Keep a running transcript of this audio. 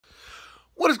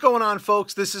What is going on,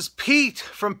 folks? This is Pete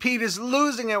from Pete is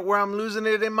Losing It, where I'm losing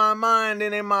it in my mind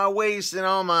and in my waist and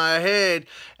on my head.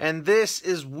 And this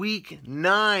is week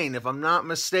 9, if I'm not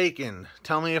mistaken.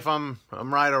 Tell me if I'm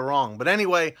right or wrong. But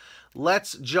anyway,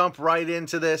 let's jump right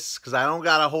into this because I don't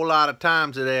got a whole lot of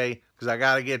time today because I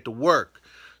got to get to work.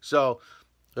 So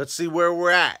let's see where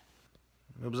we're at.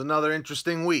 It was another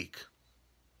interesting week.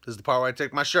 This is the part where I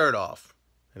take my shirt off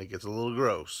and it gets a little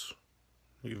gross.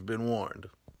 You've been warned.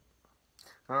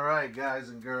 Alright, guys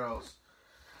and girls,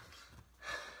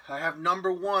 I have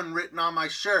number 1 written on my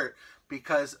shirt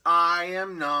because I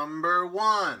am number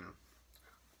 1.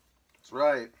 That's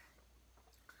right.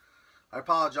 I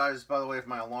apologize, by the way, if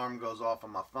my alarm goes off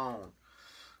on my phone.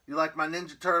 You like my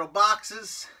Ninja Turtle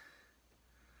boxes?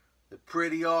 They're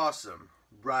pretty awesome.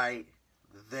 Right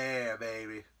there,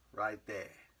 baby. Right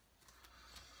there.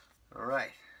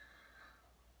 Alright.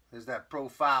 There's that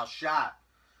profile shot.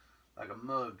 Like a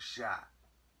mug shot.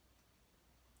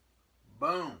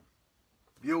 Boom.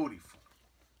 Beautiful.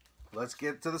 Let's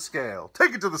get to the scale.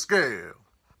 Take it to the scale.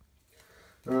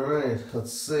 All right,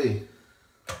 let's see.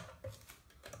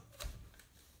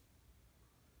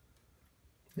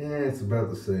 Yeah, it's about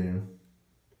the same.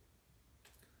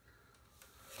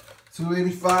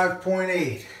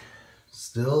 285.8.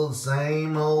 Still the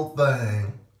same old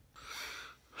thing.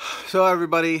 So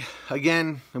everybody,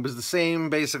 again, it was the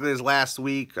same basically as last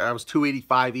week. I was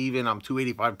 285 even. I'm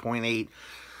 285.8.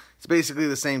 It's basically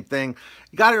the same thing.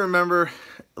 You got to remember,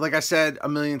 like I said a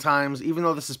million times, even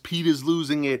though this is Pete is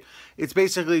Losing It, it's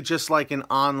basically just like an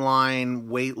online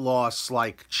weight loss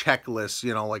like checklist,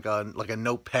 you know, like a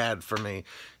notepad for me,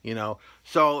 you know.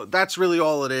 So that's really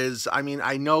all it is. I mean,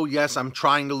 I know, yes, I'm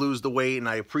trying to lose the weight and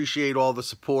I appreciate all the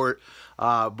support,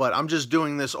 but I'm just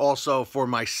doing this also for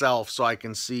myself so I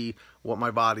can see what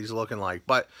my body's looking like.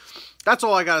 But that's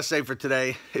all I got to say for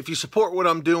today. If you support what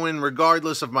I'm doing,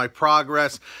 regardless of my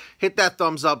progress, hit that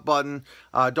thumbs up button.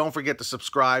 Don't forget to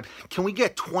subscribe. Can we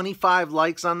get 25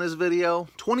 likes on this video?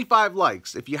 25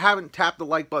 likes. If you haven't tapped the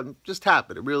like button, just tap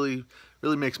it. It really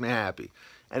makes me happy.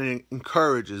 And it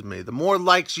encourages me. The more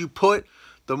likes you put,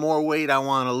 the more weight I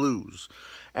want to lose.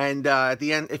 And at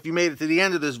the end, if you made it to the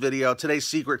end of this video, today's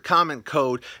secret comment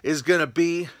code is going to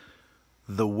be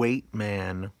the Weight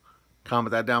Man.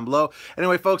 Comment that down below.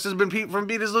 Anyway, folks, this has been Pete from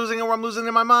Pete is Losing It, where I'm losing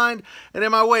in my mind and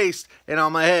in my waist and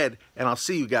on my head. And I'll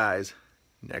see you guys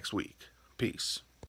next week. Peace.